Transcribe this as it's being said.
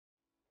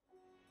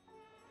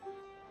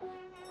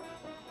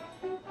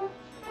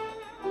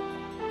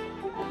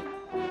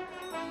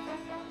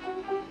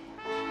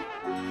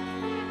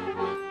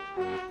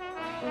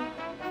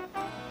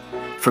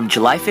From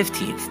July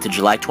 15th to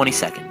July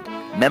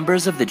 22nd,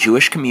 members of the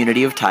Jewish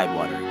community of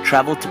Tidewater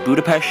traveled to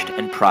Budapest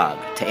and Prague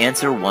to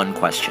answer one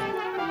question.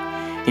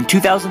 In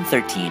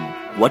 2013,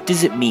 what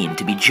does it mean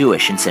to be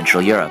Jewish in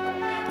Central Europe,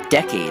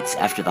 decades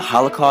after the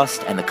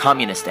Holocaust and the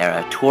Communist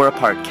era tore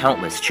apart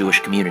countless Jewish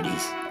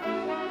communities?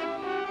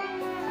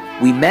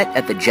 We met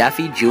at the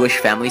Jaffe Jewish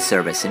Family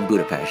Service in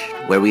Budapest,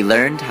 where we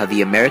learned how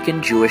the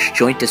American Jewish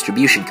Joint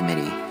Distribution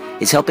Committee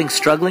is helping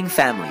struggling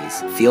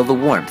families feel the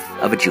warmth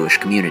of a Jewish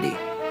community.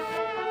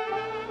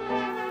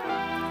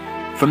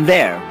 From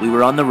there, we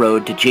were on the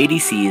road to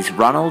JDC's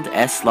Ronald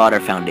S. Lauder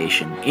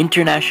Foundation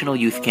International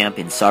Youth Camp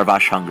in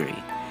Szarvas,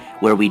 Hungary,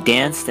 where we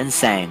danced and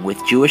sang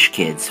with Jewish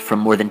kids from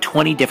more than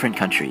 20 different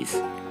countries.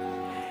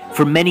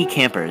 For many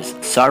campers,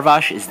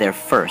 Szarvas is their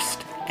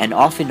first and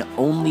often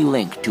only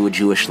link to a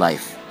Jewish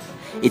life.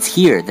 It's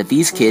here that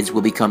these kids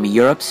will become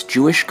Europe's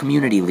Jewish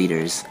community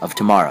leaders of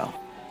tomorrow.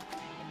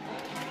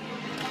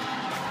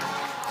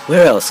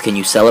 Where else can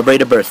you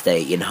celebrate a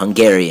birthday in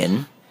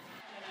Hungarian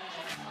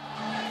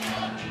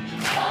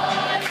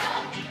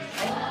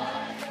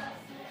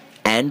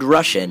and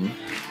Russian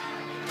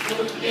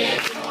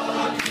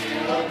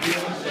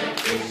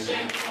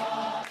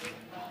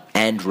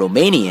and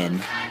Romanian,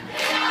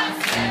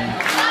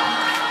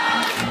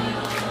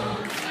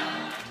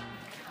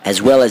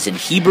 as well as in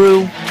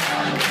Hebrew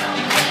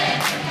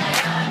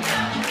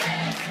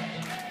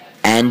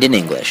and in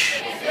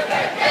English.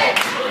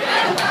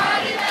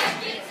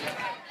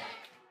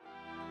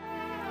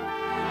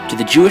 To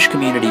the Jewish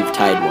community of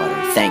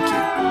Tidewater, thank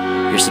you.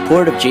 Your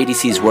support of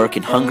JDC's work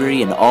in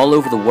Hungary and all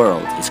over the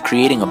world is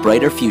creating a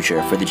brighter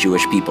future for the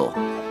Jewish people,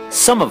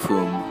 some of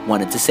whom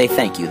wanted to say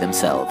thank you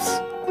themselves.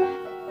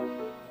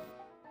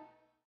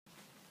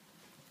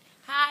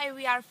 Hi,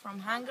 we are from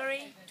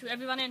Hungary. To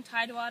everyone in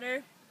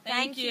Tidewater,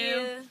 Thank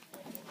you.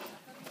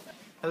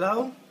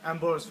 Hello, I'm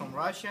Boris from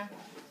Russia.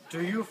 To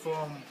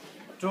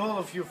all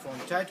of you from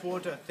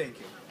Tidewater, thank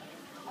you.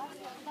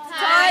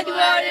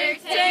 Tidewater,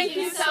 thank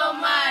you so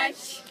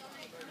much.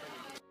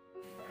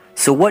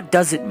 So what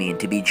does it mean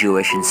to be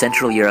Jewish in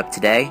Central Europe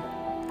today?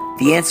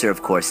 The answer,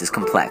 of course, is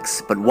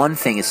complex, but one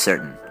thing is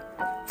certain.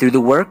 Through the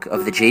work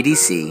of the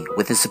JDC,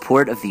 with the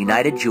support of the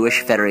United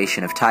Jewish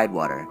Federation of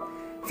Tidewater,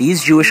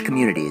 these Jewish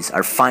communities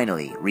are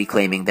finally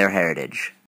reclaiming their heritage.